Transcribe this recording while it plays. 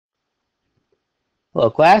Hello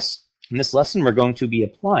class, in this lesson we're going to be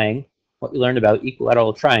applying what we learned about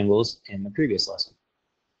equilateral triangles in the previous lesson.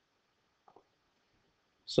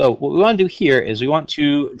 So what we want to do here is we want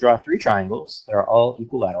to draw three triangles that are all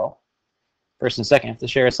equilateral. First and second have to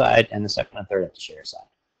share a side, and the second and third have to share a side.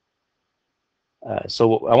 So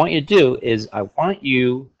what I want you to do is I want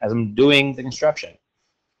you, as I'm doing the construction,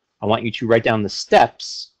 I want you to write down the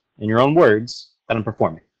steps in your own words that I'm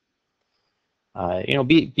performing.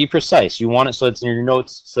 Be precise. You want it so it's in your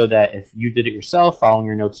notes so that if you did it yourself, following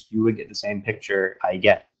your notes, you would get the same picture I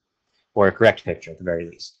get, or a correct picture at the very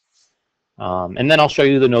least. And then I'll show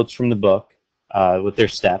you the notes from the book with their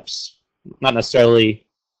steps. Not necessarily,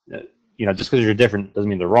 just because you're different doesn't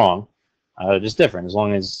mean they're wrong. Just different as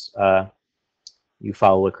long as you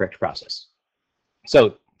follow the correct process.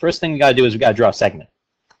 So first thing we got to do is we got to draw a segment.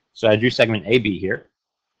 So I drew segment AB here,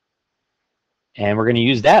 and we're going to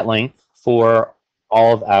use that length for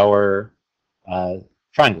all of our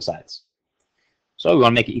triangle sides. So we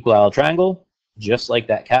want to make an equilateral triangle, just like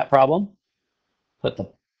that cat problem. Put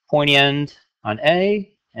the pointy end on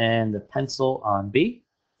A and the pencil on B,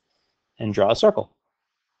 and draw a circle.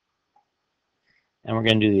 And we're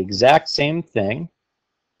going to do the exact same thing,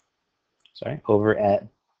 over at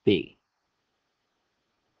B.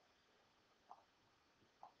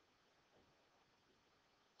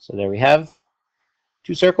 So there we have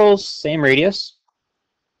two circles, same radius.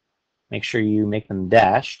 Make sure you make them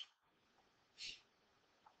dashed.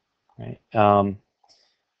 Right.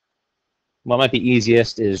 What might be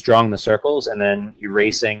easiest is drawing the circles and then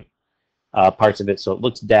erasing parts of it so it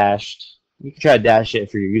looks dashed. You can try to dash it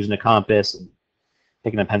if you're using a compass and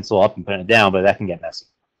picking a pencil up and putting it down, but that can get messy.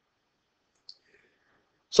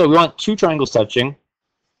 So we want two triangles touching.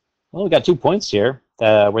 Well, we got 2 points here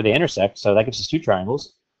where they intersect, so that gives us two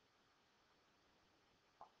triangles.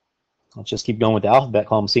 Let's just keep going with the alphabet,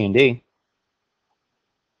 call them C and D.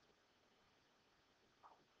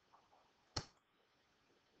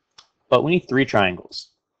 But we need three triangles.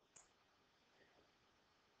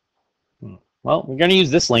 Well, we're going to use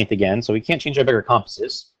this length again, so we can't change our bigger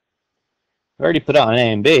compasses. We already put it on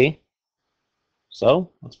A and B, so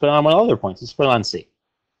let's put it on one of the other points. Let's put it on C.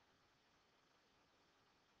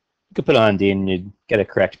 You could put it on D and you'd get a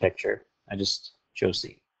correct picture. I just chose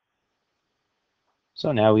C.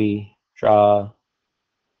 So now we draw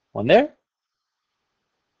one there.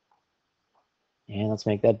 And let's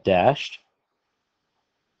make that dashed.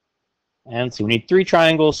 And so we need three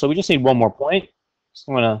triangles, so we just need one more point.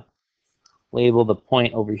 So I'm going to label the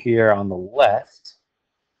point over here on the left.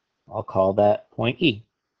 I'll call that point E.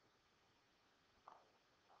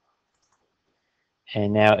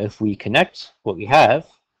 And now if we connect what we have,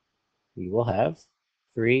 we will have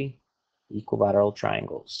three equilateral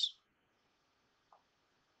triangles.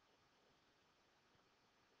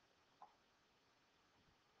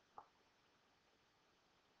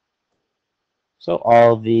 So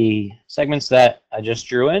all the segments that I just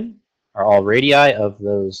drew in are all radii of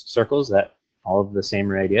those circles that all of the same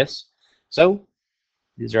radius. So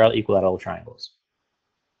these are all equilateral triangles.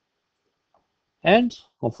 And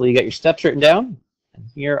hopefully you got your steps written down. And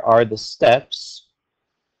here are the steps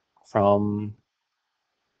from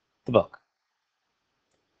the book.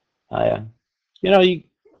 I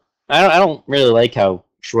don't really like how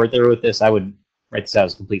short they were with this. I would write this out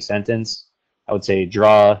as a complete sentence. I would say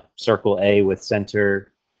draw circle A with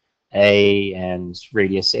center A and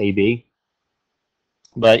radius AB.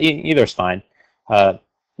 But either is fine.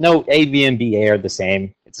 No, A, B, and BA are the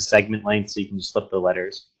same. It's a segment length, so you can just flip the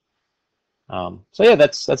letters. So yeah,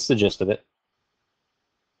 that's the gist of it.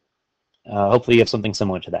 Hopefully you have something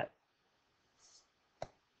similar to that.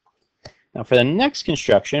 Now for the next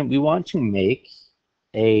construction, we want to make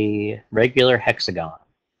a regular hexagon.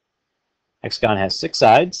 Hexagon has 6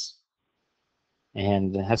 sides,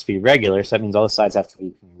 and it has to be regular, so that means all the sides have to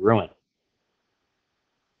be congruent.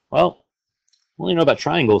 Well, we only know about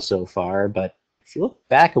triangles so far, but if you look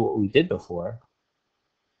back at what we did before,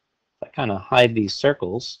 if I kind of hide these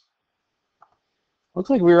circles, looks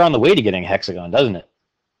like we were on the way to getting a hexagon, doesn't it?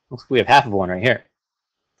 Looks like we have half of one right here.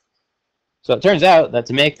 So it turns out that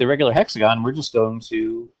to make the regular hexagon, we're just going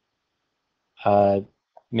to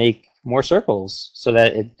make more circles so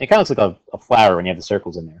that it kind of looks like a flower when you have the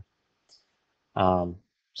circles in there.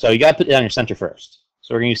 So you got to put it on your center first.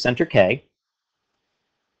 So we're going to use center K.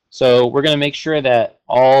 So we're going to make sure that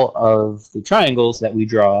all of the triangles that we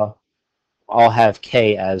draw all have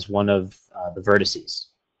K as one of the vertices.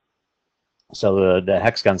 So the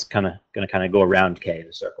hexagon's going to go around K in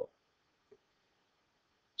a circle.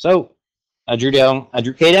 So I drew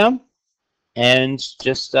K down, and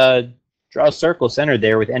just draw a circle centered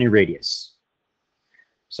there with any radius.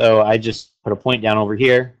 So I just put a point down over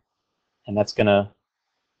here, and that's going to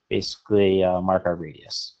basically mark our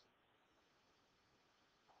radius.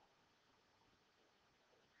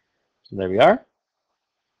 So there we are.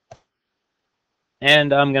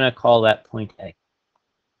 And I'm going to call that point A.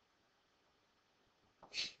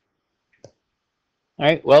 All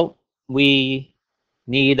right, well, we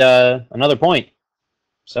need another point.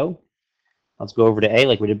 So let's go over to A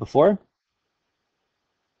like we did before.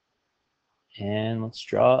 And let's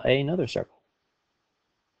draw another circle.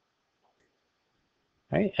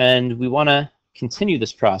 All right, and we want to continue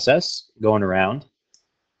this process going around.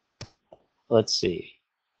 Let's see.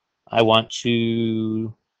 I want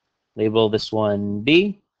to label this one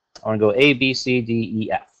B. I want to go A, B, C, D,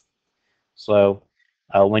 E, F. So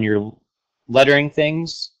when you're lettering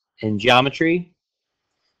things in geometry,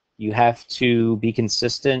 you have to be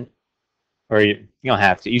consistent, or you don't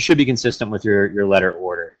have to. You should be consistent with your letter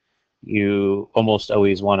order. You almost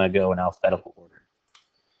always want to go in alphabetical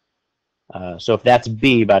order. So if that's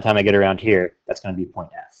B, by the time I get around here, that's going to be point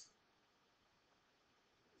F.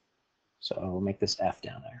 So we'll make this F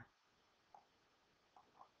down there.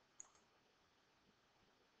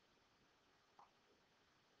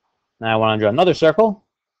 Now I want to draw another circle.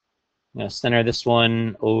 I'm going to center this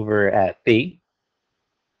one over at B.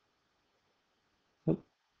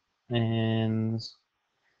 And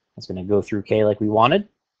that's going to go through K like we wanted.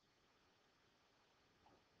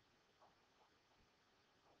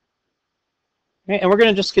 Okay, and we're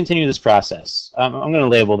going to just continue this process. I'm going to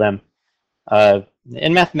label them.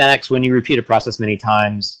 In mathematics, when you repeat a process many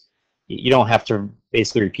times, you don't have to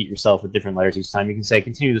basically repeat yourself with different letters each time. You can say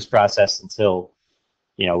continue this process until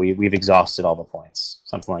we've exhausted all the points,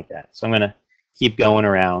 something like that. So I'm going to keep going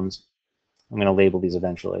around. I'm going to label these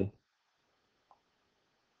eventually.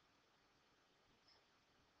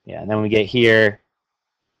 Yeah, and then we get here,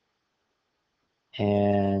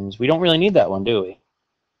 and we don't really need that one, do we?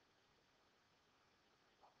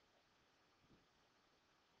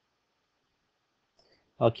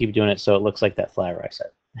 I'll keep doing it so it looks like that flower I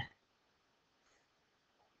said.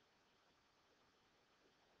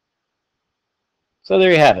 So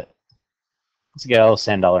there you have it. Let's get a little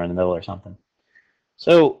sand dollar in the middle or something.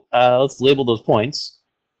 So let's label those points.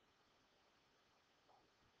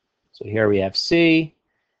 So here we have C.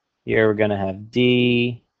 Here we're going to have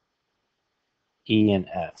D, E, and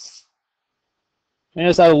F. And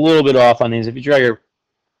just a little bit off on these. If you draw your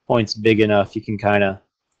points big enough, you can kind of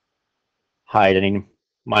hide any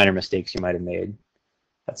minor mistakes you might have made.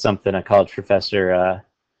 That's something a college professor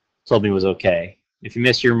told me was okay. If you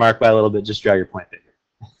miss your mark by a little bit, just draw your point bigger.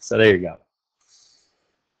 So there you go.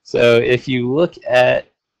 So if you look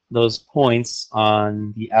at those points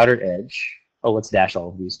on the outer edge, oh, let's dash all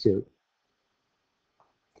of these too.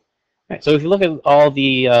 All right, so if you look at all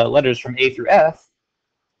the letters from A through F,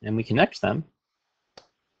 and we connect them,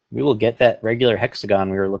 we will get that regular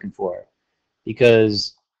hexagon we were looking for,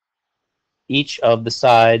 because each of the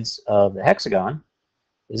sides of the hexagon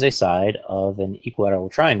is a side of an equilateral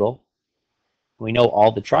triangle. We know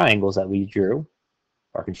all the triangles that we drew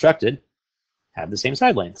or constructed have the same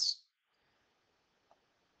side lengths.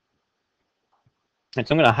 And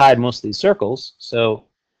so I'm going to hide most of these circles so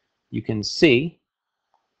you can see.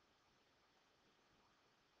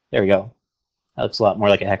 There we go. That looks a lot more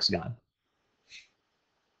like a hexagon.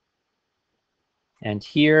 And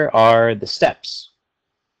here are the steps.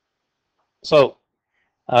 So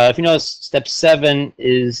if you notice, step 7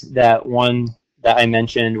 is that one that I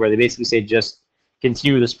mentioned where they basically say just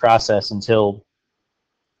continue this process until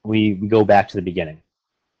we go back to the beginning.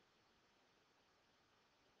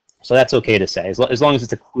 So that's okay to say, as long as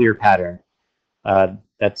it's a clear pattern.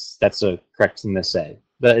 That's a correct thing to say.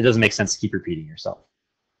 But it doesn't make sense to keep repeating yourself.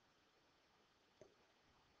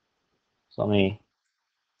 So let me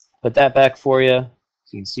put that back for you so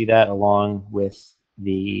you can see that along with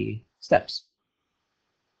the steps.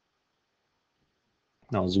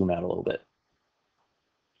 And I'll zoom out a little bit.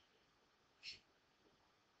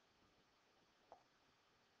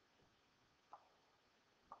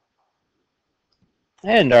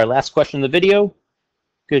 And our last question of the video,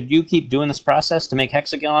 could you keep doing this process to make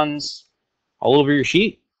hexagons all over your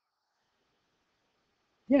sheet?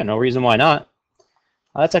 Yeah, no reason why not.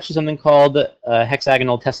 That's actually something called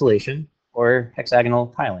hexagonal tessellation or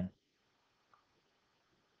hexagonal tiling.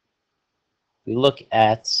 We look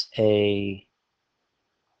at a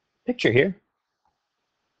picture here.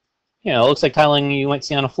 It looks like tiling you might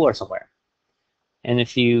see on a floor somewhere. And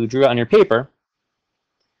if you drew it on your paper,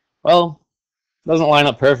 well, it doesn't line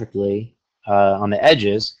up perfectly on the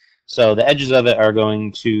edges. So the edges of it are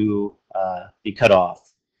going to be cut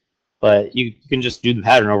off. But you can just do the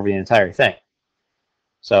pattern over the entire thing.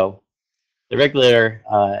 So the regular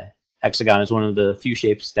hexagon is one of the few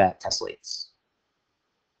shapes that tessellates.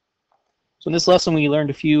 So in this lesson, we learned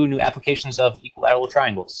a few new applications of equilateral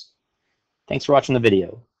triangles. Thanks for watching the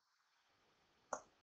video.